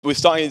We're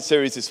starting a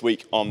series this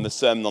week on the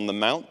Sermon on the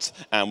Mount,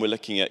 and we're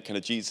looking at kind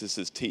of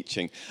Jesus'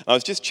 teaching. And I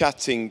was just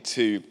chatting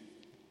to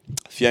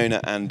Fiona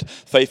and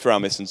Faith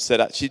around this and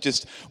said actually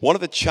just one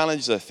of the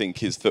challenges I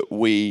think is that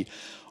we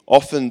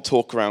often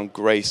talk around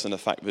grace and the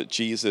fact that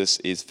Jesus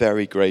is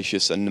very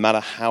gracious, and no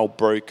matter how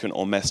broken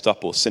or messed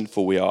up or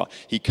sinful we are,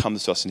 he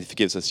comes to us and he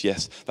forgives us.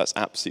 Yes, that's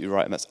absolutely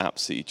right and that's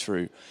absolutely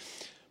true.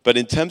 But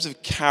in terms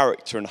of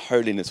character and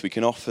holiness, we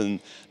can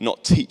often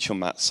not teach on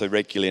that so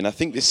regularly. And I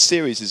think this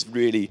series is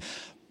really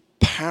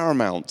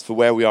paramount for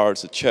where we are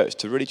as a church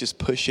to really just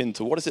push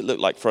into what does it look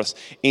like for us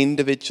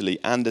individually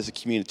and as a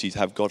community to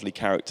have godly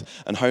character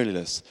and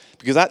holiness.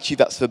 Because actually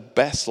that's the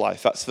best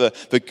life, that's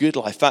the good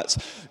life, that's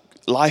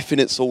life in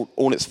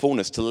all its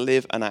fullness, to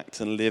live and act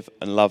and live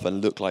and love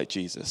and look like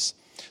Jesus.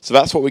 So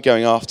that's what we're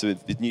going after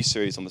with the new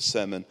series on the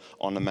Sermon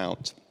on the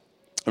Mount.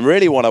 And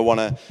really what I want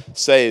to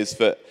say is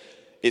that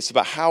it's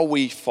about how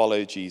we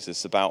follow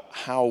Jesus, about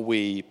how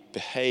we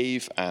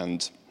behave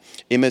and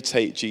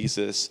imitate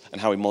Jesus,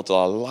 and how we model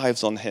our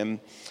lives on him,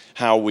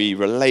 how we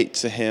relate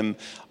to him.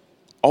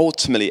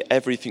 Ultimately,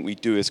 everything we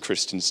do as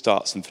Christians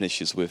starts and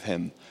finishes with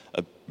him.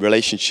 A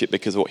relationship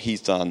because of what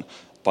he's done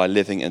by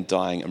living and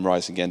dying and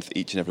rising again for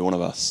each and every one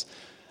of us.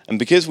 And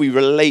because we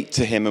relate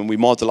to him and we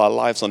model our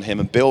lives on him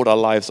and build our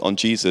lives on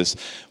Jesus,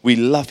 we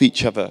love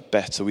each other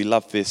better. We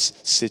love this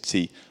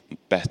city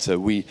better.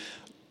 We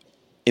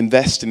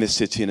invest in this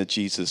city in a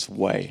Jesus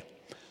way.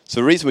 So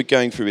the reason we're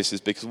going through this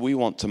is because we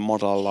want to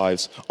model our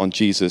lives on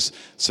Jesus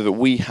so that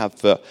we have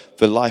the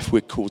life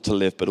we're called to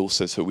live, but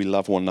also so that we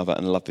love one another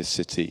and love this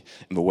city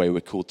in the way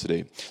we're called to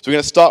do. So we're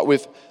going to start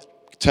with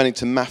turning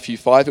to Matthew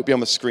 5. It'll be on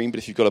the screen, but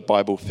if you've got a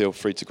Bible, feel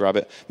free to grab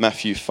it.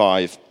 Matthew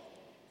 5,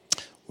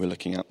 we're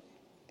looking at.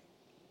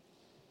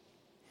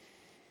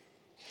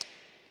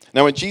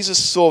 Now when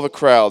Jesus saw the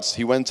crowds,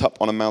 he went up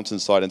on a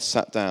mountainside and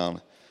sat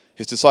down.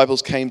 His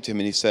disciples came to him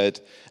and he said,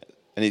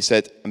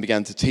 and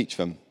began to teach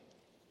them.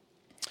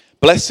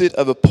 Blessed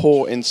are the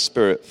poor in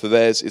spirit, for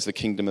theirs is the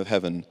kingdom of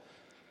heaven.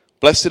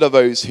 Blessed are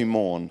those who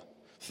mourn,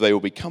 for they will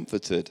be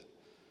comforted.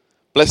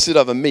 Blessed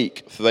are the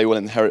meek, for they will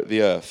inherit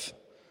the earth.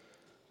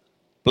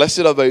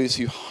 Blessed are those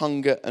who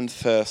hunger and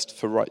thirst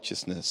for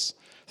righteousness,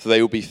 for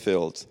they will be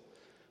filled.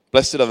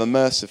 Blessed are the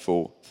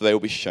merciful, for they will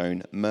be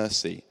shown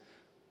mercy.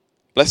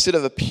 Blessed are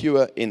the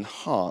pure in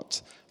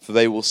heart, for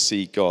they will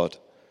see God.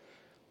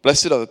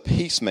 Blessed are the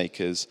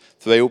peacemakers,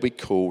 for they will be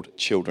called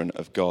children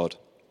of God.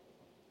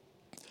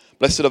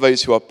 Blessed are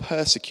those who are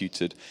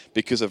persecuted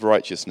because of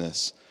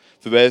righteousness,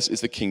 for theirs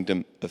is the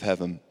kingdom of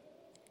heaven.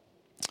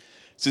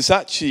 So it's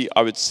actually,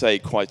 I would say,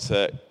 quite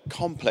a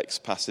complex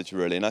passage,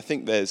 really. And I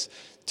think there's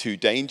two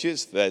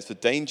dangers. There's the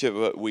danger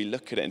that we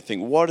look at it and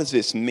think, what does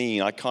this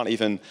mean? I can't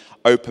even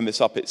open this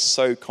up. It's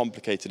so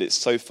complicated. It's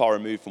so far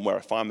removed from where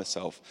I find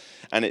myself.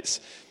 And it's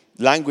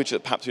language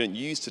that perhaps we don't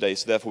use today,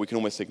 so therefore we can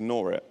almost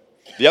ignore it.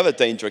 The other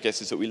danger, I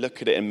guess, is that we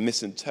look at it and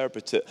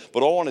misinterpret it.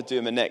 But all I want to do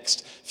in the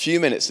next few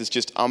minutes is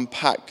just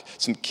unpack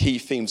some key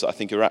themes that I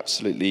think are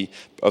absolutely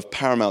of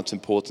paramount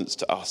importance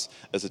to us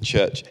as a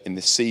church in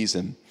this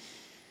season.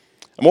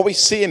 And what we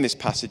see in this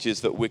passage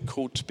is that we're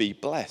called to be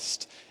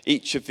blessed.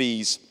 Each of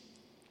these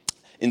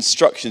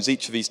instructions,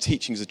 each of these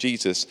teachings of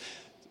Jesus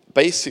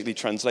basically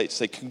translates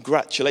to say,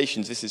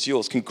 congratulations, this is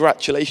yours.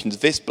 Congratulations,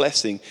 this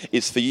blessing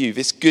is for you.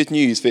 This good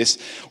news, this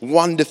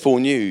wonderful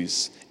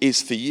news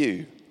is for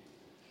you.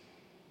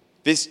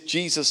 This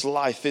Jesus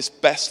life, this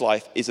best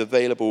life is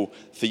available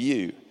for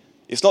you.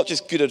 It's not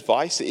just good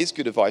advice. It is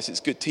good advice. It's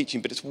good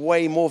teaching, but it's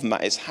way more than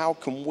that. It's how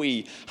can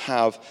we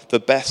have the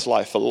best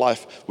life, a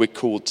life we're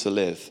called to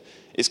live.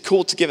 It's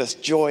called to give us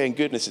joy and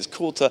goodness. It's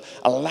called to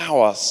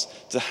allow us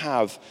to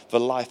have the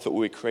life that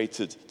we're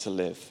created to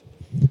live.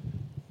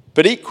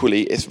 But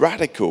equally, it's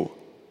radical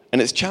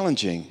and it's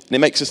challenging and it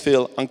makes us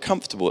feel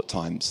uncomfortable at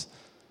times.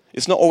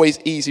 It's not always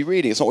easy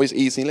reading. It's not always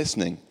easy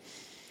listening.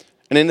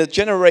 And in a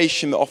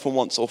generation that often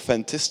wants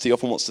authenticity,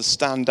 often wants to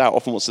stand out,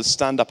 often wants to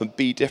stand up and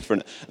be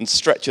different and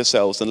stretch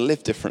ourselves and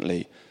live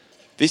differently,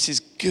 this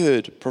is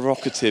good,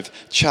 provocative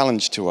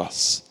challenge to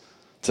us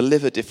to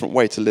live a different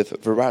way, to live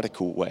a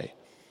radical way.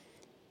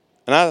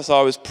 And as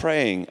I was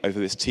praying over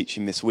this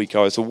teaching this week,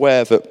 I was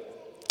aware that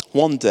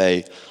one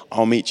day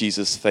I'll meet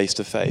Jesus face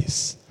to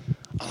face.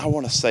 And I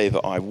want to say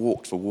that I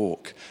walked the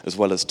walk as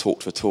well as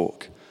talked the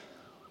talk.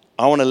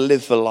 I want to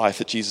live the life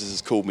that Jesus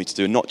has called me to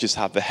do, and not just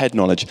have the head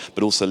knowledge,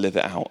 but also live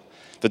it out.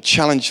 The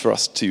challenge for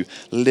us to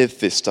live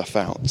this stuff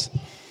out.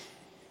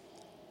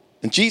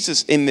 And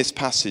Jesus in this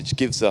passage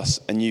gives us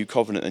a new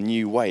covenant, a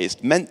new way.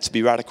 It's meant to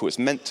be radical. It's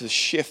meant to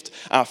shift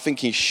our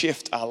thinking,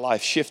 shift our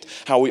life, shift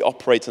how we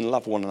operate and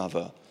love one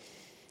another.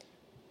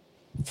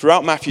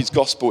 Throughout Matthew's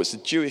gospel, it's a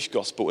Jewish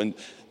gospel, and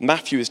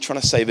Matthew is trying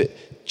to say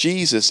that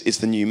Jesus is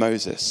the new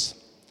Moses.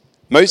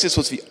 Moses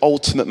was the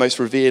ultimate, most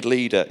revered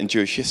leader in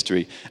Jewish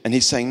history. And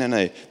he's saying,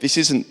 no, this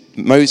isn't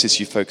Moses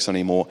you focus on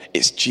anymore.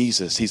 It's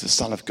Jesus. He's the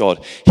Son of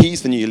God.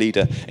 He's the new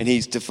leader, and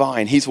he's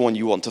divine. He's the one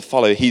you want to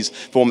follow. He's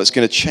the one that's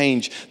going to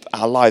change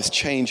our lives,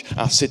 change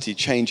our city,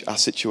 change our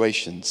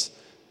situations.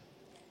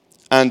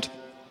 And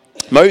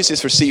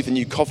Moses received the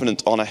new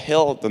covenant on a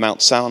hill, the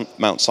Mount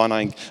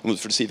Sinai, and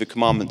was to receive the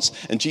commandments.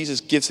 And Jesus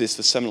gives this,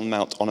 the Sermon on the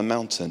Mount, on a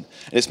mountain.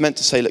 And it's meant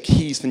to say, look,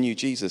 he's the new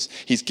Jesus.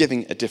 He's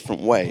giving a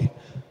different way.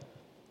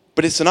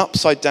 But it's an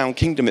upside-down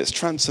kingdom. It's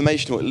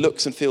transformational. It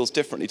looks and feels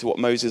differently to what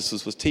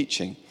Moses was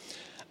teaching.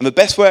 And the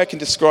best way I can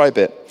describe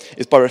it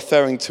is by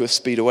referring to a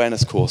speed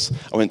awareness course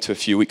I went to a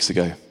few weeks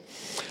ago.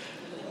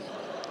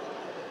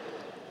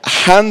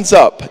 Hands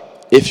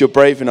up if you're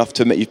brave enough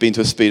to admit you've been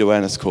to a speed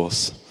awareness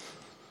course.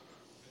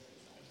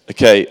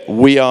 Okay,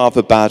 we are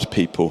the bad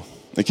people,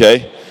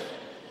 okay?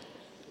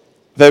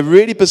 They're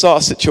really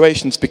bizarre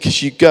situations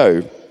because you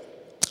go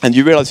and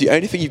you realize the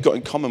only thing you've got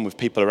in common with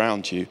people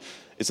around you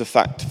is the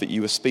fact that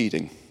you were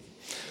speeding.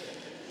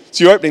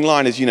 So your opening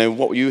line is,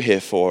 what were you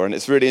here for? And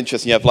it's really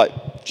interesting. You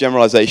have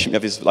generalization. You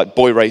have these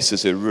boy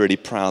racers who are really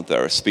proud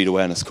they're a speed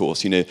awareness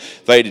course.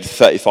 They did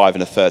 35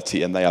 and a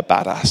 30 and they are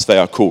badass. They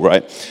are cool,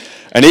 right?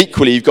 And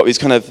equally, you've got these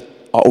kind of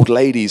old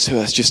ladies who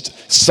are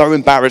just so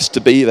embarrassed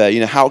to be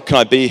there. How can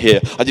I be here?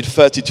 I did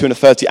 32 and a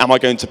 30. Am I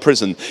going to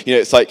prison?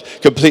 It's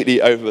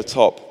completely over the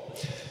top.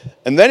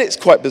 And then it's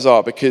quite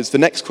bizarre because the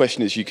next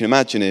question, as you can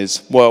imagine,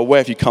 is, well, where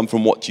have you come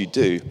from? What do you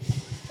do?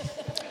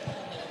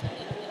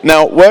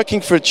 Now,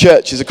 working for a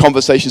church is a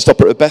conversation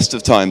stopper at the best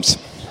of times.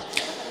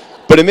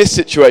 But in this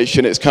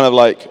situation, it's kind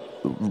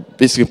of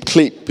it's a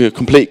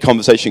complete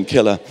conversation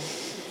killer.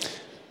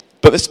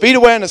 But the speed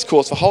awareness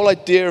course, the whole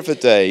idea of the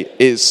day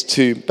is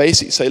to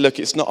basically say, look,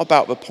 it's not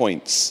about the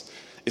points.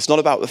 It's not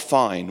about the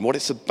fine. What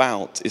it's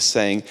about is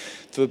saying,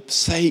 for the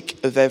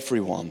sake of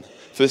everyone,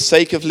 for the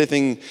sake of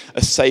living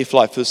a safe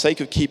life, for the sake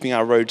of keeping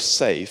our roads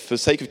safe, for the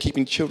sake of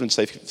keeping children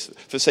safe,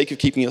 for the sake of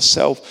keeping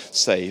yourself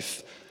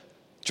safe,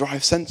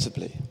 drive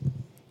sensibly.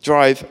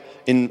 Drive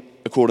in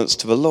accordance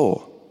to the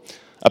law.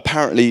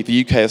 Apparently,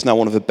 the UK is now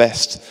one of the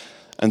best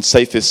and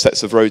safest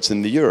sets of roads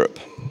in Europe,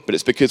 but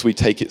it's because we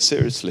take it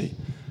seriously.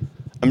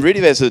 And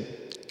really there's a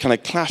kind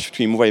of clash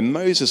between the way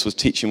Moses was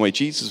teaching and the way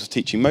Jesus was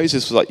teaching.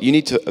 Moses was like, you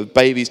need to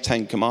obey these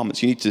 10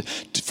 commandments. You need to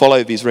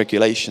follow these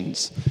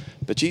regulations.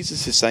 But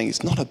Jesus is saying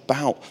it's not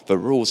about the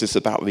rules, it's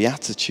about the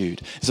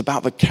attitude. It's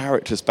about the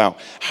character, it's about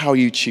how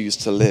you choose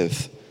to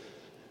live.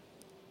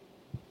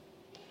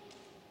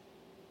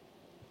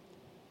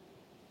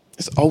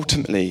 It's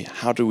ultimately,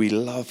 how do we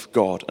love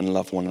God and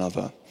love one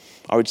another?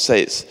 I would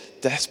say it's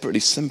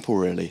desperately simple,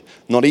 really.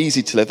 Not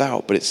easy to live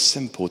out, but it's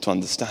simple to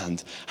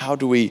understand. How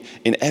do we,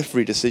 in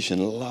every decision,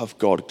 love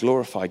God,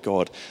 glorify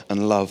God,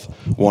 and love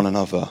one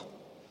another?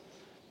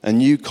 A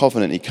new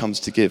covenant he comes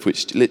to give,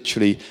 which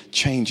literally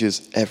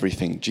changes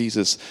everything.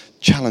 Jesus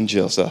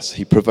challenges us,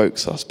 he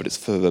provokes us, but it's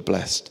for the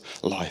blessed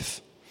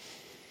life.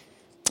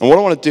 And what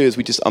I want to do as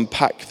we just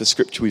unpack the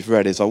scripture we've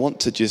read is I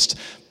want to just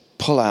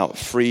pull out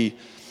 3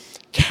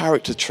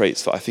 character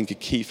traits that I think are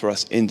key for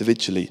us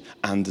individually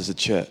and as a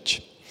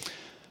church.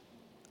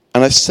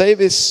 And I say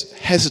this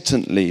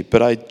hesitantly,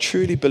 but I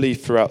truly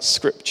believe throughout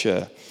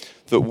Scripture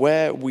that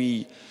where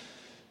we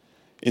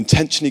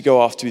intentionally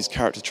go after these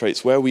character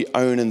traits, where we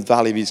own and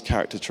value these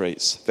character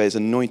traits, there's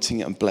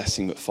anointing and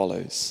blessing that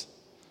follows.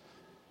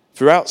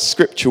 Throughout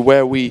Scripture,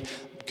 where we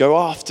go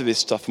after this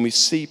stuff and we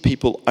see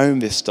people own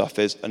this stuff,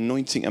 there's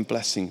anointing and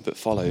blessing that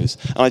follows.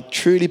 And I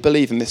truly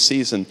believe in this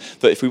season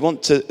that if we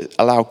want to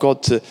allow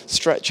God to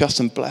stretch us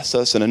and bless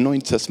us and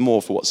anoint us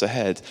more for what's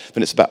ahead,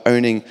 then it's about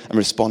owning and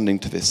responding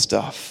to this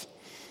stuff.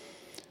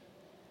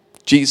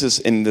 Jesus,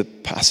 in the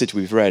passage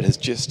we've read, has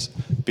just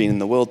been in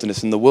the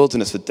wilderness. In the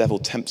wilderness, the devil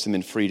tempts him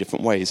in 3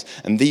 different ways.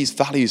 And these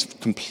values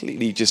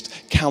completely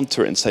just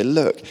counter it and say,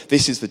 look,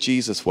 this is the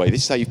Jesus way.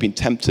 This is how you've been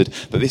tempted,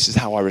 but this is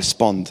how I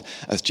respond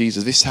as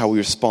Jesus. This is how we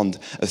respond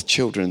as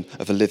children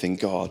of a living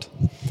God.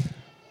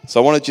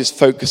 So I want to just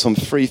focus on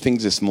 3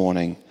 things this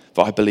morning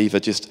that I believe are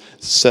just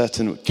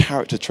certain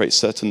character traits,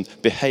 certain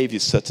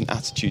behaviors, certain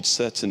attitudes,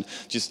 certain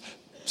just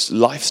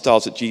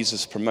lifestyles that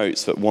Jesus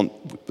promotes that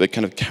want the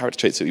kind of character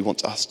traits that he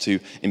wants us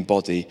to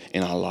embody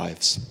in our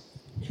lives.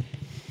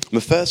 And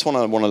the first one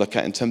I want to look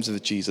at in terms of the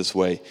Jesus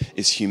way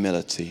is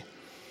humility.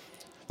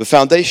 The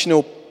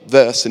foundational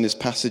verse in this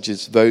passage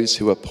is those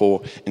who are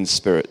poor in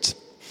spirit.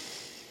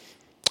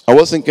 I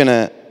wasn't going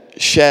to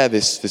share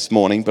this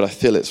morning, but I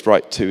feel it's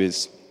right to.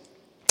 Is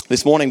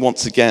this morning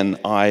once again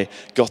I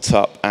got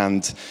up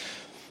and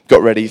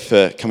got ready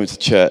for coming to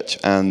church,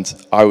 and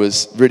I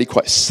was really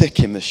quite sick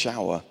in the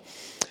shower.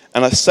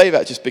 And I say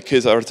that just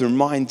because I was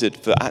reminded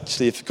that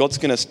actually if God's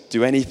going to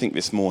do anything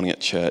this morning at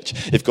church,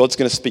 if God's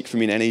going to speak for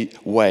me in any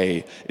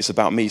way, it's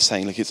about me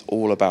saying, look, it's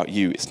all about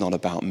you, it's not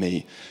about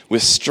me. We're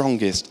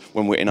strongest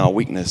when we're in our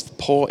weakness.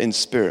 Poor in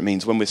spirit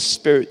means when we're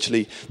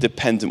spiritually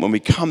dependent, when we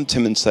come to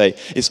him and say,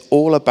 it's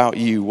all about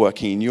you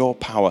working in your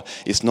power,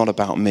 it's not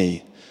about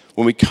me.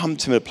 When we come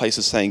to him in a place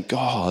of saying,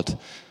 God,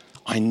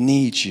 I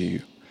need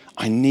you,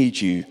 I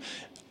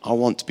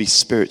want to be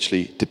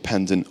spiritually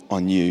dependent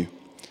on you.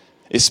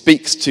 It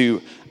speaks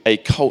to a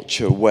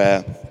culture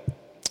where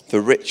the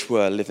rich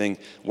were living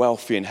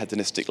wealthy and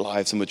hedonistic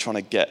lives and were trying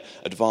to get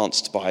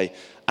advanced by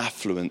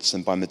affluence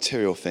and by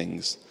material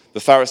things. The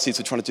Pharisees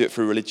were trying to do it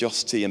through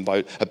religiosity and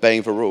by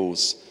obeying the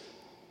rules.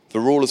 The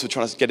rulers were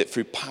trying to get it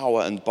through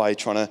power and by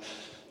trying to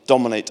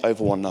dominate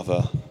over one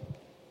another.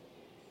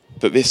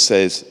 But this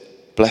says,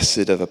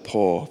 blessed are the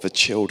poor, the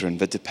children,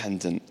 the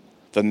dependent,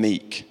 the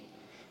meek.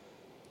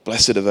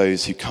 Blessed are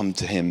those who come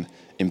to him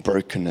in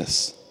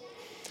brokenness.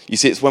 You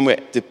see, it's when we're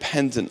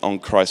dependent on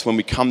Christ, when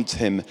we come to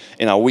him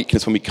in our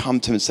weakness, when we come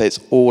to him and say it's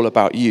all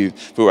about you,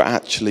 that we're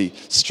actually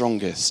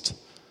strongest.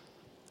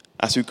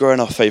 As we grow in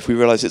our faith, we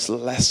realize it's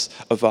less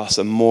of us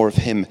and more of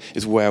him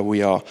is where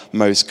we are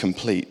most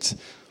complete.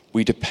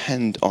 We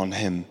depend on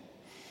him.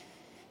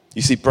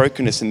 You see,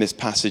 brokenness in this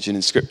passage and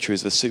in Scripture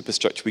is the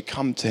superstructure. We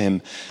come to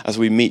him as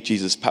we meet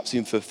Jesus, perhaps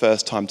even for the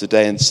first time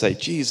today, and say,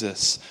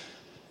 Jesus,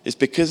 it's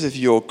because of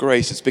your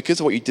grace. It's because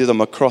of what you did on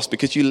the cross,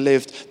 because you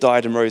lived,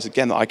 died, and rose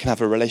again, that I can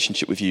have a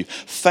relationship with you.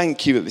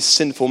 Thank you that this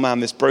sinful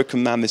man, this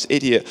broken man, this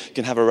idiot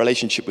can have a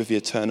relationship with the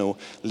eternal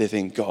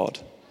living God.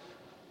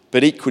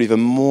 But equally, the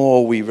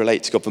more we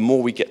relate to God, the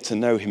more we get to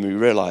know him, we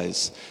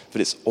realize that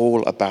it's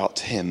all about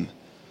him.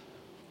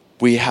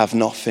 We have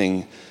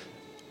nothing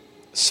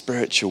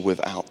spiritual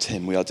without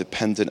him. We are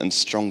dependent and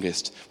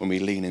strongest when we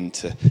lean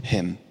into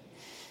him.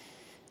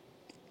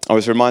 I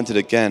was reminded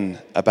again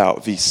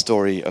about the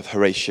story of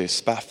Horatio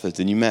Spafford,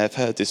 and you may have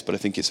heard this, but I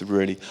think it's a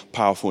really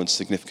powerful and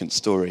significant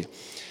story.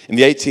 In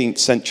the 18th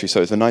century, so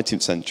it was the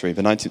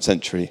 19th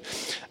century,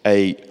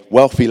 a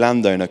wealthy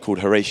landowner called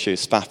Horatio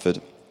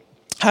Spafford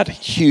had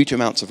huge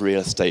amounts of real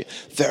estate,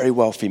 very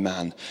wealthy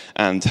man,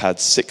 and had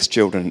 6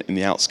 children in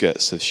the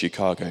outskirts of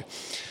Chicago.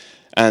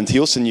 And he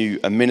also knew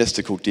a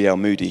minister called D.L.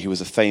 Moody, who was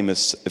a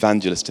famous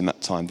evangelist in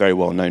that time, very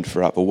well known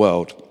throughout the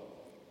world.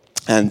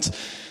 And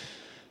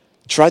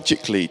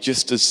tragically,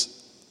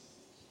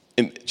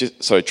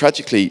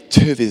 tragically,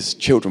 2 of his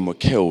children were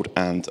killed,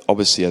 and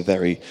obviously a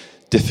very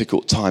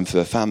difficult time for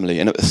the family.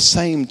 And at the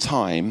same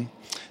time,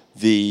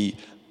 the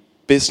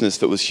business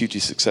that was hugely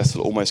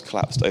successful almost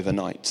collapsed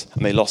overnight.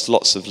 And they lost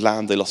lots of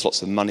land, they lost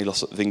lots of money,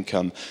 lots of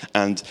income,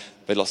 and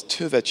they lost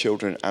 2 of their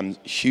children and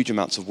huge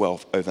amounts of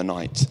wealth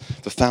overnight.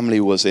 The family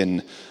was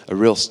in a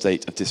real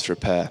state of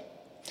disrepair.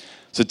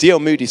 So D.L.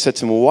 Moody said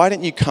to him, well, why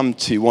don't you come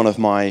to one of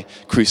my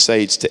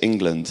crusades to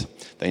England?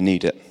 They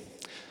need it.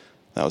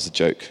 That was a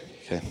joke.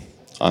 Okay,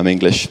 I'm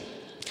English.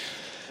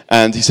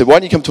 And he said, why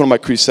don't you come to one of my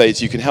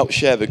crusades? You can help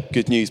share the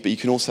good news, but you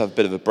can also have a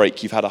bit of a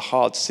break. You've had a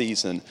hard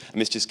season,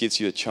 and this just gives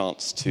you a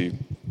chance to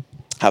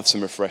have some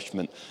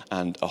refreshment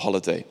and a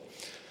holiday.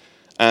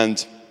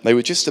 And they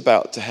were just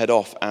about to head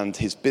off, and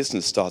his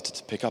business started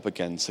to pick up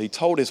again. So he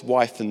told his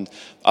wife and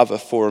other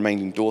 4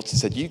 remaining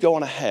daughters, said, you go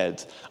on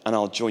ahead, and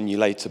I'll join you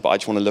later, but I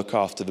just want to look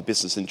after the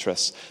business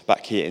interests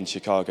back here in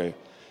Chicago.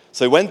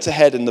 So they went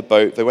ahead in the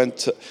boat, they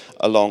went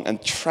along,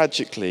 and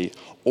tragically,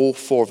 all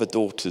 4 of the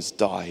daughters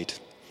died,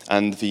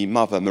 and the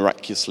mother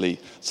miraculously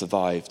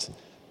survived.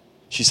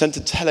 She sent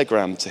a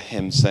telegram to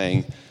him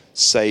saying,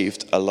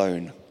 saved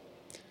alone.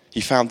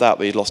 He found out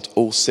that he'd lost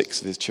all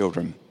 6 of his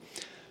children.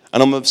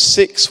 And on a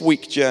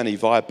 6-week journey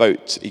via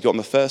boat, he got on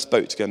the first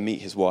boat to go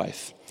meet his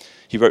wife.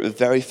 He wrote the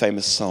very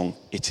famous song,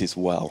 It Is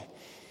Well.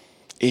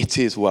 It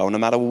is well. No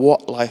matter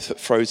what life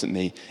throws at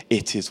me,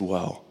 it is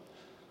well.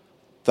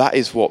 That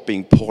is what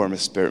being poor in the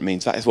spirit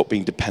means. That is what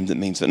being dependent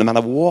means. That no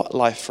matter what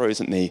life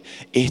throws at me,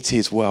 it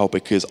is well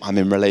because I'm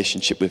in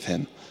relationship with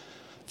him.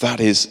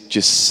 That is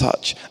just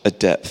such a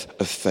depth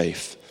of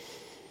faith.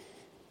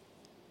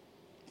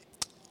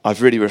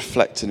 I've really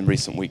reflected in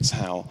recent weeks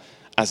how,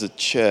 as a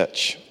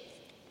church,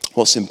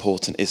 what's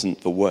important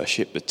isn't the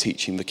worship, the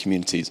teaching, the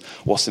communities.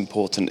 What's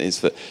important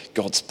is that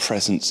God's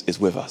presence is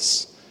with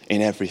us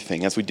in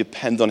everything. As we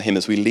depend on him,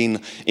 as we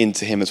lean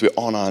into him, as we're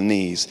on our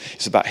knees,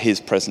 it's about his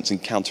presence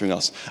encountering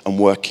us and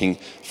working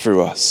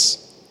through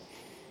us.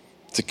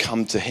 To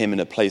come to him in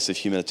a place of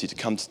humility, to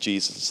come to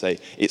Jesus and say,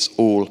 it's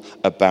all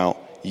about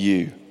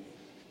you.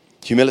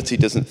 Humility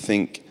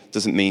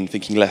doesn't mean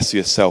thinking less of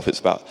yourself. It's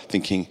about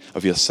thinking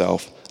of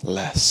yourself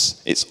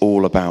less. It's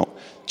all about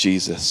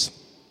Jesus.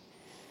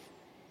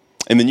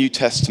 In the New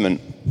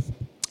Testament,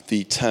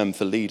 the term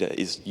for leader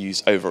is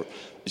used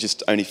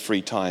just only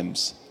 3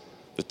 times.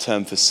 The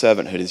term for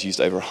servanthood is used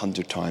over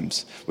 100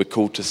 times. We're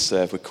called to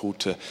serve. We're called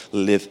to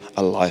live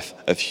a life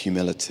of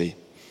humility.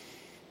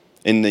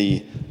 In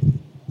the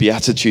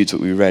Beatitudes that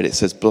we read, it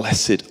says,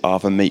 blessed are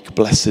the meek,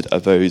 blessed are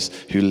those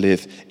who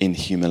live in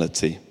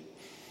humility.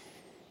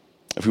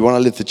 If we want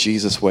to live the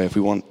Jesus way, if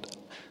we want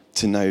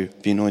to know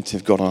the anointing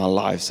of God on our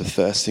lives, the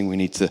first thing we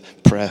need to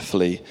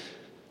prayerfully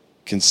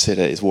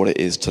consider is what it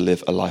is to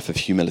live a life of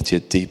humility, a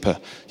deeper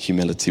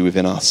humility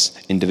within us,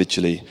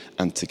 individually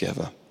and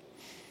together.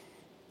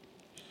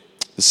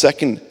 The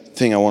second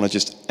thing I want to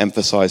just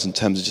emphasize in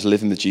terms of just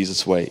living the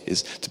Jesus way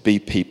is to be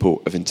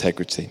people of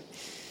integrity.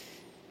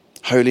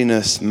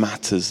 Holiness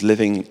matters.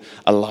 Living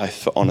a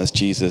life that honors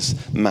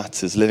Jesus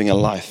matters. Living a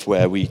life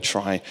where we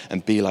try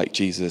and be like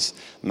Jesus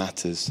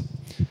matters.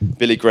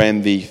 Billy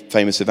Graham, the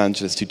famous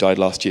evangelist who died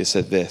last year,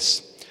 said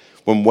this: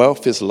 when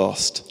wealth is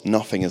lost,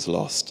 nothing is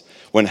lost.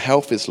 When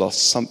health is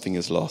lost, something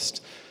is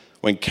lost.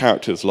 When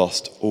character is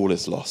lost, all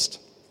is lost.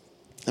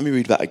 Let me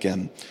read that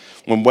again.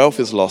 When wealth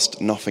is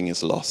lost, nothing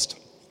is lost.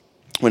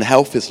 When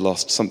health is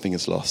lost, something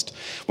is lost.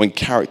 When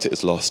character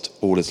is lost,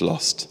 all is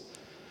lost.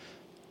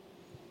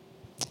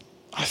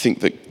 I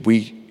think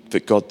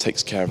that God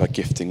takes care of our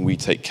gifting, we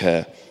take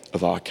care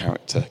of our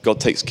character. God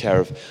takes care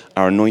of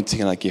our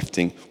anointing and our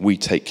gifting, we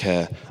take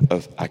care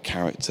of our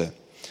character.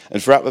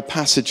 And throughout the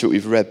passage that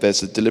we've read,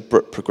 there's a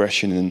deliberate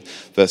progression in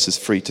verses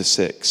 3 to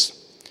 6.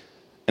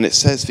 And it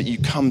says that you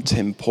come to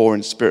him poor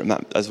in spirit, and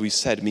that, as we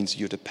said, means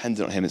you're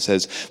dependent on him. It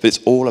says that it's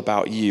all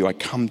about you. I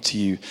come to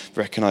you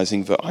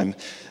recognizing that I'm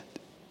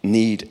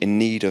in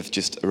need of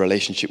just a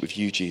relationship with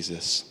you,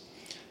 Jesus.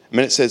 And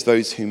then it says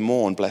those who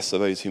mourn, blessed are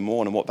those who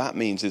mourn. And what that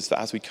means is that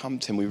as we come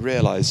to him, we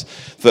realize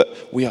that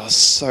we are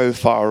so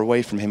far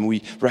away from him.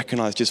 We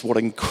recognize just what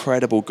an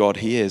incredible God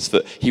he is,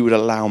 that he would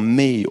allow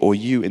me or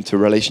you into a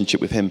relationship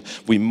with him.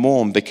 We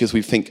mourn because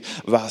we think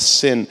of our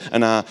sin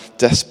and our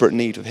desperate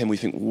need of him. We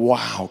think,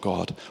 wow,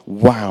 God,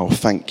 wow,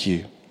 thank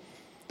you.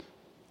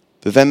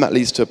 But then that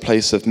leads to a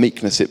place of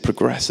meekness. It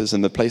progresses,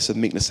 and the place of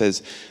meekness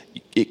says,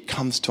 it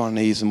comes to our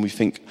knees, and we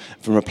think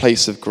from a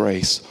place of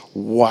grace,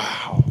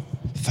 wow,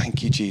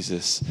 thank you,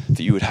 Jesus,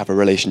 that you would have a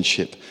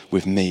relationship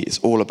with me. It's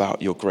all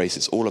about your grace.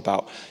 It's all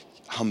about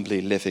humbly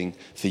living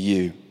for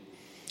you.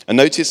 And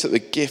notice that the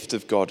gift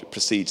of God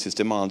precedes his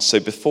demands. So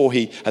before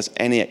he has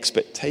any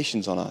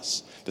expectations on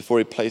us, before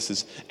he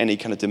places any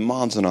kind of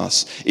demands on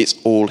us, it's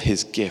all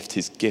his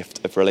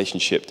gift of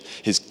relationship,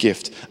 his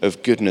gift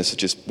of goodness, of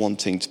just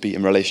wanting to be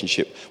in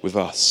relationship with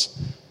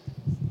us.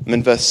 And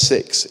in verse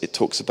 6, it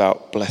talks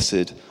about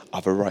blessed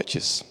are the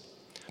righteous.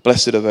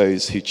 Blessed are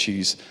those who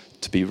choose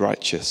to be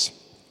righteous.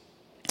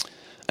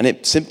 And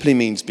it simply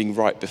means being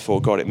right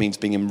before God. It means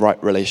being in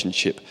right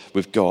relationship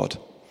with God.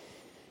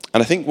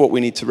 And I think what we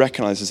need to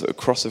recognize is that the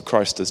cross of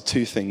Christ does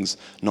two things,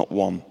 not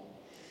one.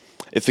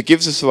 It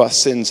forgives us of our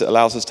sins. It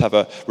allows us to have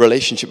a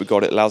relationship with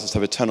God. It allows us to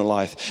have eternal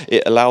life.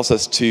 It allows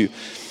us to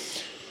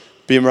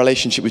be in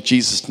relationship with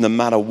Jesus no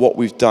matter what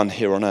we've done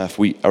here on earth.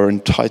 We are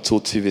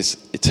entitled to this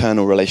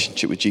eternal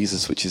relationship with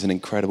Jesus, which is an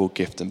incredible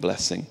gift and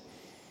blessing.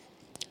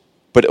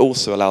 But it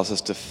also allows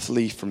us to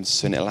flee from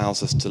sin. It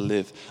allows us to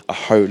live a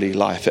holy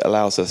life. It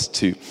allows us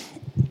to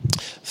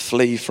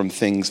flee from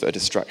things that are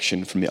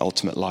distraction from the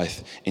ultimate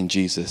life in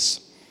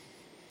Jesus.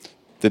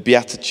 The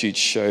Beatitudes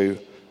show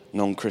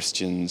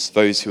non-Christians,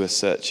 those who are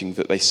searching,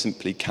 that they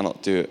simply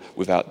cannot do it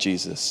without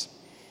Jesus.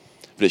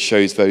 But it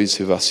shows those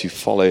of us who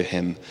follow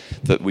him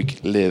that we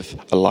live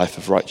a life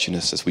of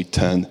righteousness as we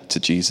turn to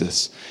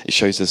Jesus. It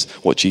shows us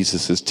what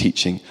Jesus'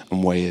 teaching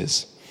and way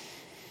is.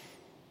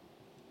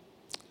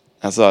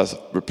 As I was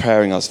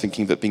preparing, I was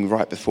thinking that being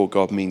right before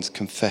God means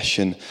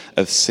confession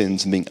of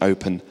sins and being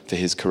open for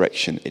his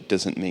correction. It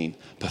doesn't mean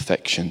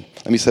perfection.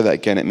 Let me say that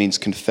again. It means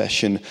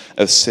confession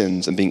of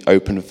sins and being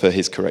open for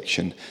his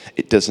correction.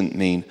 It doesn't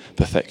mean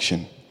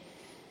perfection.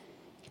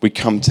 We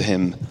come to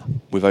him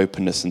with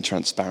openness and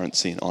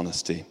transparency and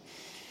honesty.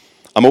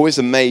 I'm always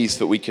amazed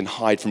that we can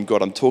hide from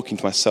God. I'm talking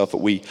to myself that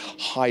we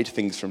hide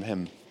things from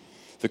him.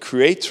 The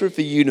creator of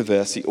the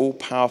universe, the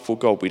all-powerful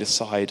God, we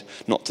decide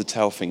not to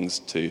tell things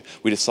to.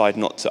 We decide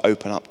not to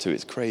open up to.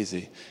 It's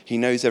crazy. He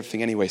knows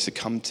everything anyway, so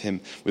come to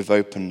him with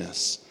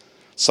openness.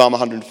 Psalm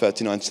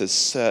 139 says,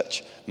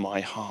 search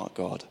my heart,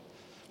 God.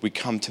 We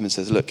come to him and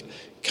says, look,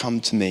 come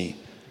to me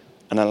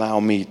and allow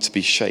me to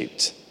be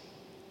shaped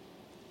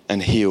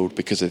and healed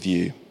because of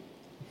you.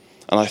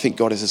 And I think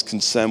God is as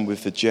concerned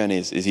with the journey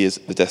as he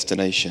is the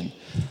destination.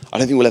 I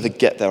don't think we'll ever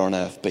get there on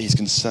earth, but he's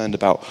concerned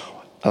about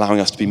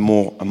allowing us to be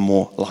more and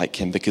more like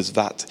him, because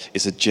that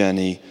is a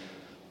journey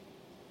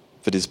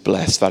that is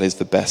blessed. That is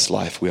the best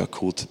life we are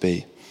called to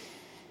be.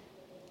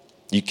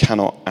 You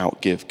cannot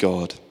outgive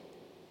God.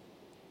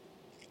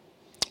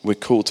 We're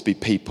called to be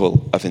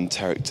people of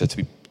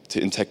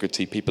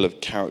integrity, people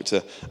of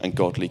character and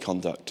godly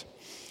conduct.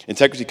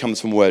 Integrity comes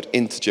from the word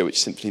integer,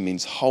 which simply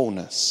means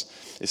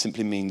wholeness. It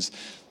simply means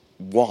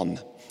one.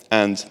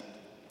 And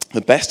the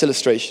best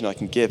illustration I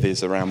can give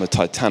is around the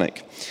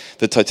Titanic.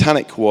 The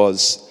Titanic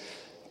was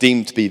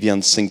deemed to be the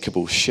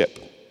unsinkable ship.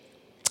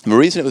 And the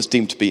reason it was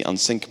deemed to be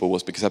unsinkable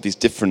was because it had these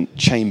different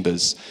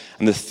chambers.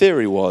 And the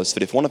theory was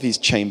that if one of these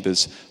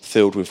chambers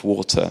filled with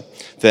water,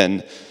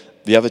 then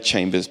the other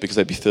chambers, because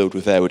they'd be filled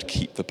with air, would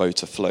keep the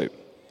boat afloat.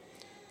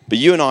 But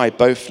you and I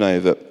both know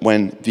that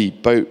when the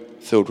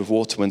boat filled with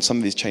water, when some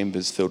of these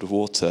chambers filled with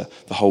water,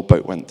 the whole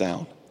boat went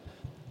down.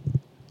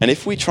 And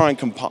if we try and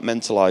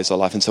compartmentalize our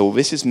life and say, well,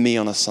 this is me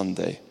on a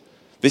Sunday,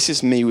 this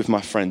is me with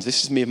my friends,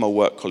 this is me with my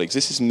work colleagues,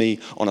 this is me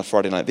on a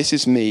Friday night, this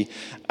is me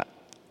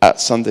at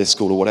Sunday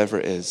school or whatever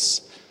it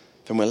is,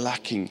 then we're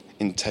lacking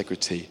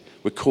integrity.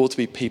 We're called to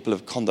be people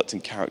of conduct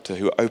and character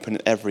who are open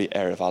in every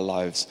area of our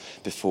lives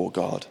before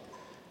God.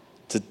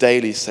 To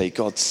daily say,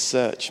 God,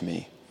 search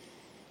me.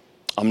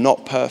 I'm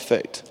not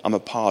perfect, I'm a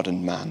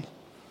pardoned man.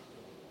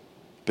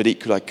 But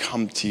equally, I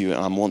come to you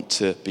and I want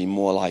to be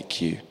more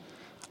like you.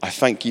 I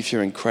thank you for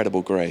your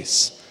incredible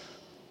grace.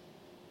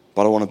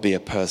 But I want to be a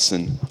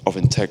person of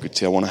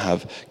integrity. I want to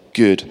have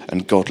good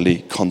and godly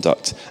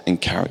conduct and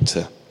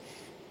character.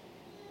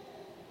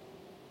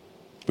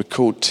 We're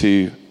called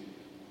to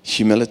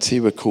humility,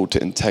 we're called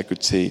to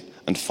integrity,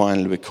 and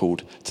finally we're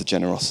called to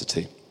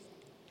generosity.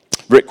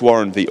 Rick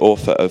Warren, the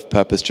author of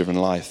Purpose Driven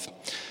Life,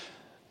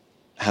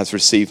 has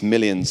received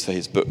millions for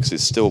his books.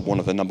 It's still one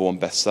of the number one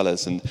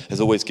bestsellers and has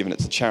always given it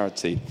to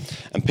charity.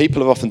 And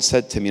people have often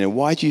said to him,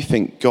 why do you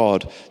think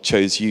God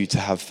chose you to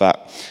have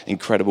that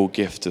incredible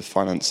gift of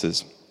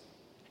finances?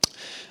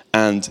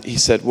 And he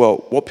said,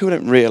 well, what people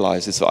don't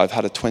realize is that I've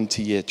had a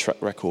 20-year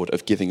track record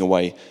of giving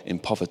away in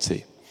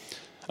poverty.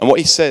 And what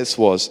he says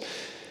was,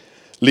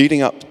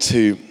 leading up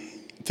to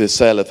the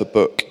sale of the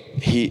book,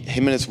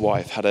 him and his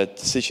wife had a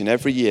decision.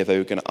 Every year they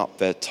were going to up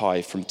their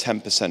tithe from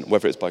 10%,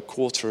 whether it's by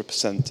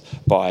 0.25%,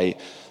 by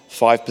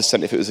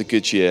 5% if it was a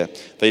good year.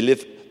 They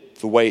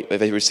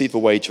receive a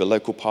wage of a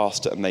local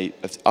pastor, and they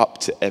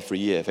upped it every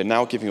year. They're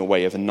now giving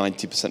away over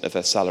 90% of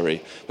their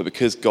salary. But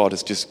because God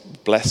has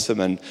just blessed them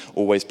and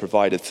always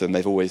provided for them,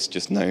 they've always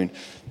just known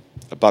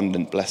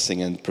abundant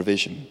blessing and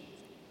provision.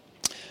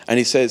 And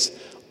he says,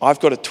 I've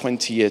got a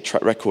 20-year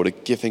track record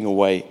of giving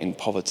away in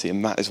poverty,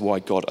 and that is why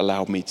God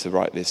allowed me to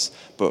write this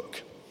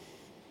book.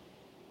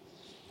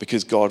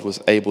 Because God was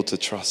able to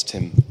trust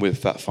him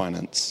with that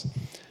finance.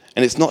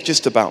 And it's not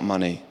just about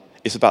money.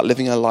 It's about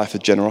living a life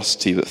of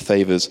generosity that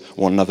favors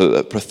one another,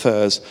 that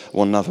prefers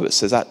one another, that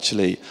says,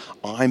 actually,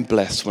 I'm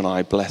blessed when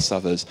I bless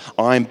others.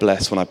 I'm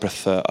blessed when I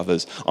prefer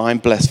others. I'm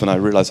blessed when I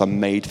realize I'm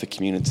made for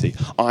community.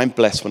 I'm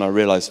blessed when I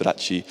realize that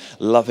actually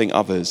loving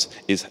others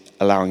is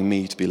allowing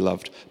me to be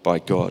loved by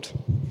God.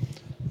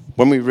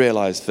 When we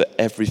realize that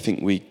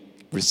everything we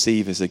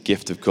receive is a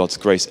gift of God's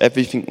grace,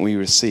 everything we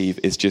receive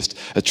is just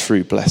a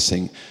true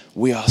blessing,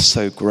 we are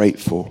so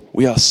grateful.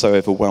 We are so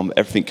overwhelmed that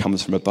everything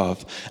comes from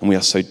above, and we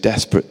are so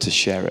desperate to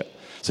share it,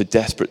 so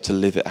desperate to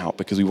live it out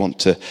because we want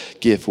to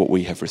give what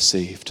we have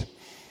received.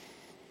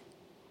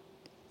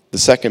 The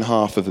second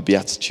half of the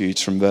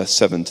Beatitudes from verse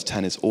 7 to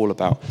 10 is all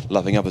about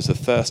loving others. The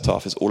first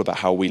half is all about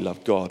how we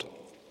love God.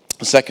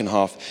 The second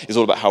half is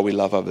all about how we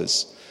love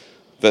others.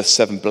 Verse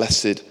 7,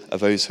 blessed are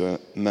those who are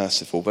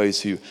merciful,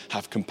 those who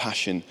have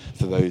compassion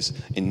for those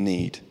in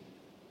need.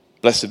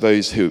 Blessed are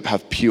those who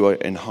have pure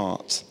in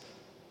heart.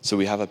 So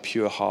we have a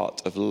pure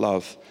heart of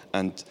love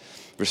and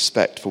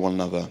respect for one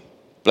another.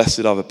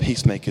 Blessed are the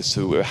peacemakers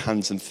who are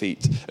hands and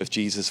feet of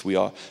Jesus. We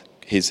are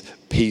his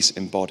peace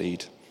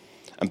embodied.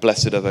 And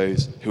blessed are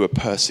those who are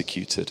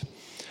persecuted.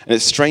 And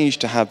it's strange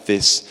to have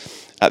this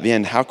at the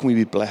end. How can we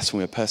be blessed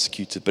when we're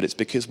persecuted? But it's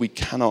because we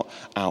cannot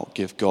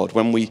outgive God.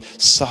 When we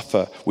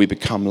suffer, we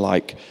become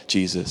like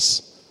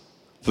Jesus.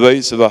 For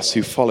those of us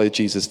who follow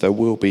Jesus, there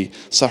will be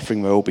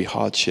suffering, there will be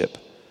hardship,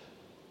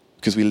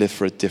 because we live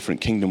for a different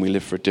kingdom, we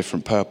live for a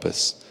different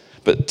purpose.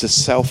 But to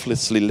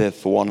selflessly live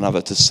for one another,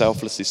 to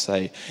selflessly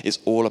say, it's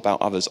all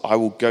about others. I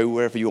will go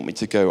wherever you want me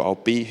to go. I'll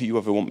be who you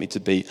ever want me to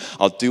be.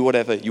 I'll do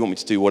whatever you want me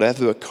to do,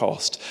 whatever the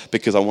cost,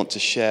 because I want to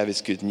share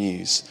this good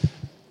news,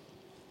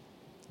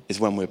 is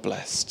when we're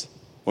blessed.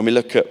 When we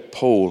look at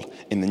Paul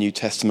in the New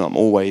Testament, I'm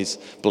always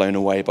blown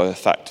away by the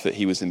fact that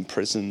he was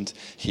imprisoned.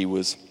 He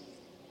was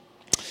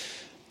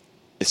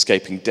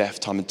escaping death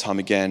time and time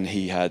again.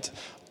 He had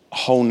a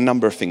whole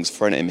number of things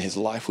thrown at him. His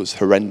life was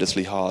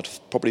horrendously hard,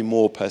 probably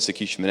more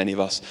persecution than any of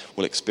us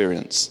will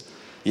experience.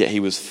 Yet he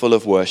was full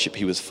of worship,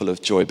 he was full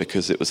of joy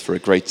because it was for a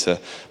greater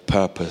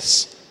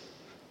purpose.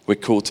 We're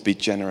called to be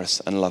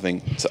generous and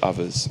loving to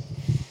others.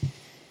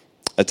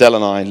 Adele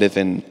and I live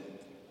in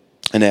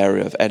an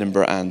area of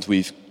Edinburgh, and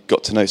we've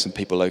got to know some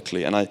people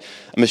locally. And I'm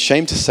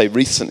ashamed to say,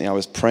 recently I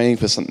was praying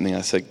for something.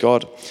 I said,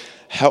 God,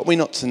 help me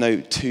not to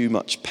know too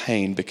much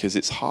pain, because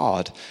it's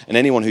hard. And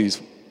anyone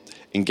who's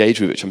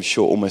engaged with it, which I'm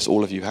sure almost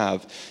all of you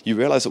have, you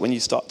realize that when you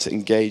start to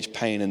engage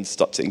pain and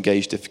start to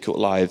engage difficult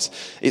lives,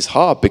 it's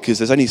hard because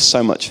there's only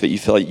so much that you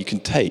feel like you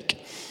can take.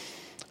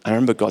 I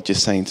remember God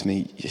just saying to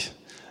me,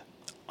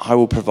 I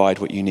will provide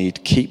what you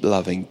need. Keep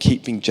loving,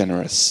 keep being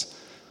generous.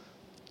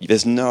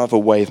 There's no other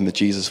way than the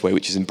Jesus way,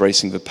 which is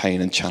embracing the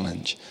pain and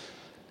challenge.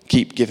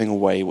 Keep giving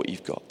away what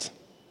you've got.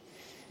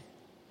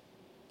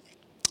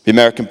 The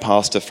American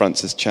pastor,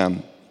 Francis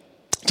Chan,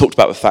 talked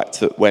about the fact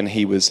that when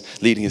he was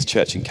leading his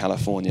church in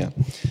California,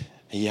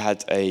 he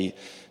had a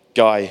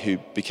guy who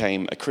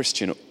became a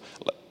Christian.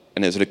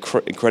 And it was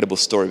an incredible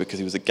story because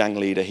he was a gang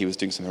leader, he was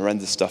doing some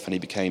horrendous stuff, and he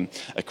became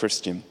a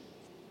Christian.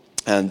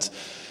 And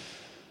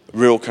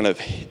real kind of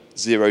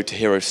zero to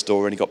hero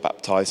story, and he got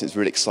baptized. It was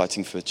really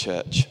exciting for the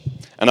church.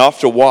 And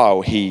after a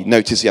while, he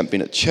noticed he hadn't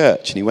been at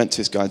church, and he went to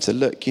his guy and said,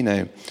 look,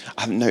 I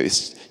haven't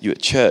noticed you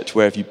at church.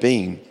 Where have you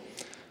been?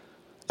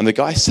 And the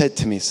guy said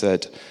to me,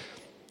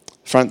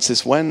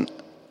 Francis, when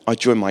I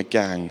joined my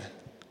gang,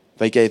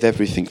 they gave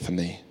everything for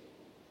me.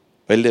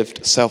 They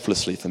lived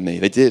selflessly for me.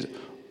 They did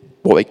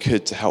what they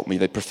could to help me.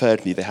 They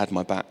preferred me. They had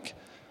my back.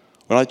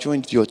 When I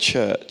joined your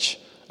church,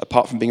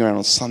 apart from being around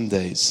on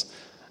Sundays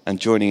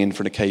and joining in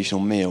for an occasional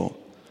meal,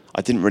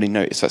 I didn't really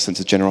notice that sense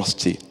of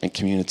generosity and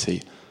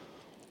community.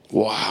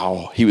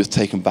 Wow, he was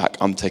taken back,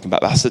 I'm taken back.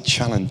 That's a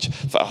challenge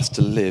for us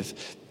to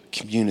live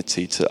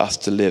community, to us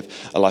to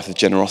live a life of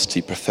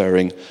generosity,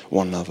 preferring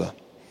one another.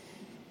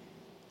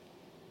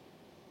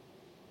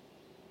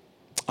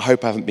 I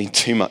hope I haven't been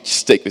too much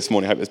stick this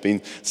morning. I hope there's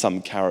been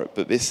some carrot.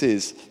 But this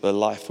is the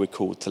life we're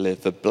called to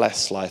live, the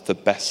blessed life, the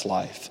best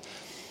life.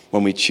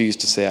 When we choose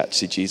to say,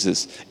 actually,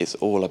 Jesus, it's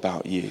all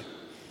about you.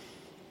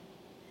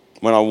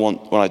 When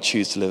I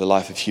choose to live a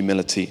life of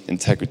humility,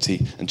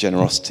 integrity, and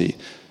generosity,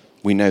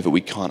 we know that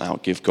we can't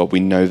outgive God.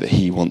 We know that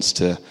he wants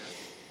to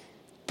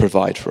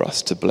provide for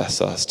us, to bless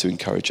us, to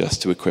encourage us,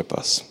 to equip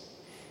us.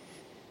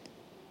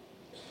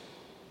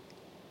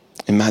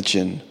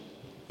 Imagine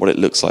what it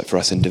looks like for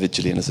us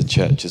individually and as a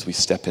church as we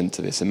step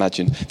into this.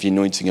 Imagine the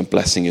anointing and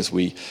blessing as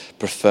we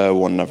prefer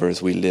one another,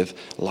 as we live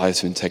lives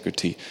of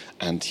integrity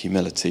and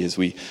humility, as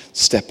we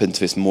step into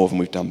this more than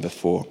we've done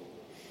before.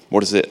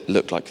 What does it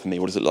look like for me?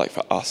 What does it look like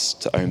for us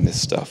to own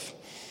this stuff?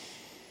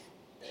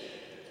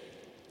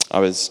 I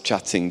was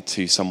chatting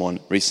to someone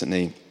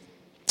recently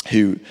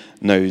who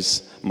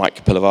knows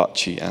Mike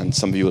Pilavachi, and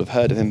some of you will have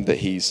heard of him, but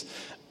he's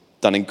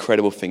done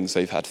incredible things.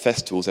 They've had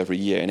festivals every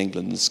year in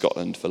England and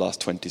Scotland for the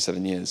last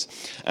 27 years.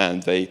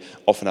 And they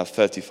often have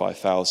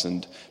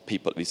 35,000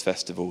 people at these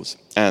festivals.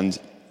 And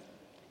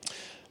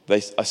I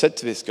said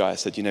to this guy, I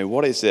said,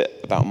 what is it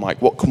about Mike?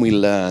 What can we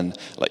learn?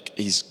 Like,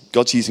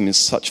 God's using him in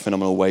such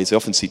phenomenal ways. They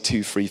often see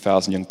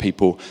 2,000-3,000 young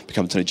people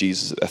become to know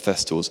Jesus at their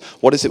festivals.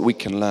 What is it we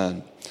can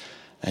learn?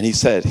 And he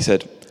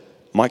said,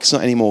 Mike's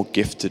not any more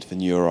gifted than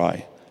you or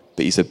I,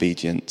 but he's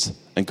obedient,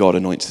 and God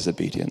anoints his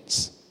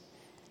obedience.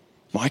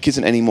 Mike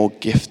isn't any more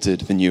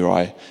gifted than you or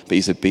I, but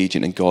he's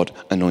obedient and God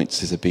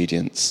anoints his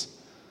obedience.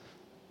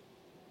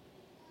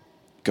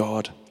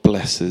 God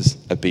blesses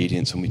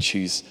obedience when we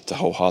choose to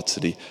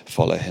wholeheartedly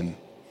follow him.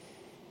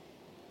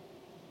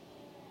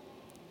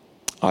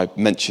 I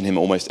mention him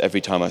almost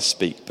every time I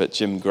speak, but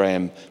Jim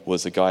Graham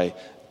was a guy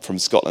from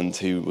Scotland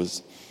who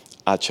was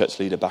our church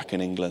leader back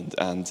in England,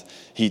 and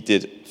he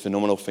did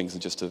phenomenal things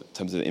in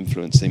terms of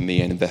influencing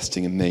me and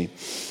investing in me.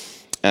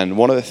 And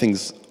one of the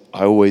things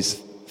I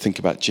always think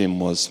about Jim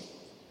was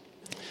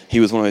he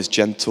was one of those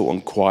gentle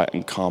and quiet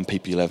and calm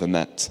people you'll ever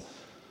met.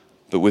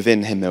 But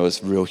within him there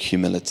was real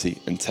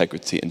humility,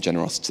 integrity and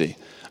generosity.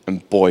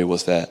 And boy,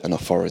 was there an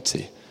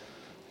authority.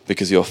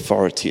 Because the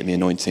authority and the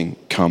anointing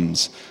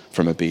comes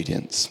from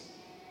obedience.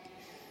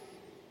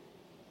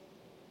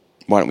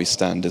 Why don't we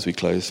stand as we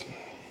close?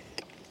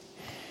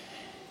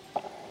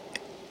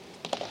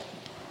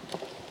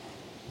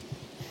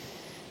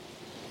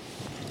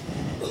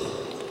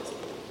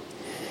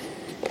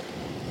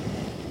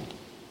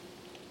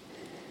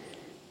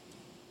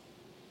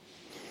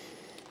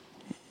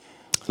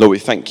 Lord, we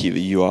thank you that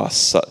you are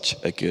such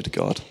a good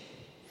God.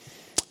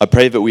 I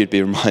pray that we'd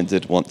be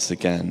reminded once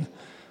again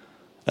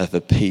of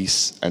the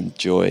peace and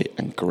joy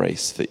and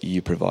grace that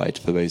you provide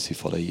for those who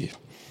follow you.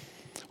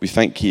 We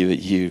thank you that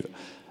you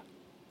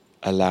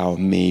allow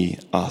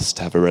us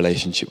to have a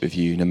relationship with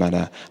you no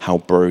matter how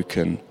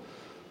broken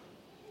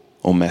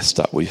or messed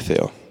up we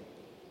feel.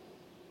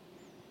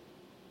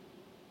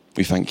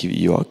 We thank you that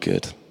you are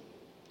good.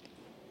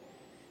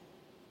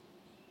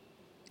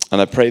 And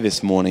I pray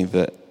this morning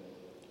that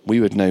we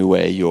would know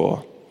where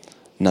you're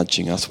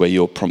nudging us, where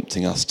you're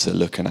prompting us to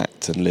look and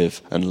act and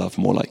live and love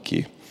more like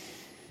you.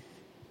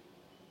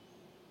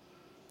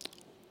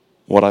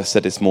 What I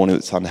said this morning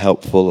that's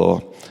unhelpful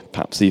or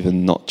perhaps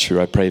even not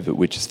true, I pray that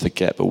we'd just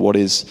forget. But what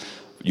is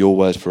your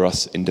word for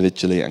us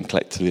individually and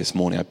collectively this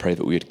morning? I pray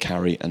that we would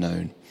carry and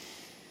own.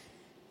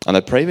 And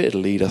I pray that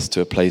it'll lead us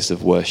to a place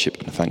of worship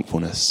and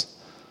thankfulness.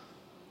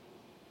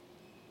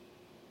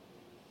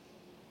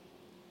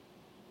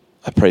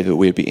 I pray that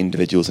we'd be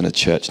individuals in a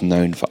church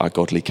known for our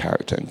godly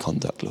character and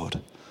conduct,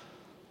 Lord.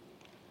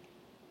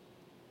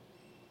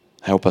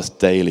 Help us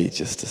daily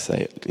just to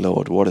say,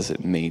 Lord, what does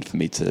it mean for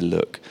me to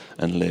look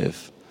and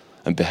live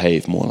and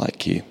behave more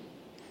like you?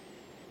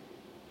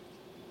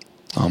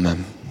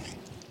 Amen.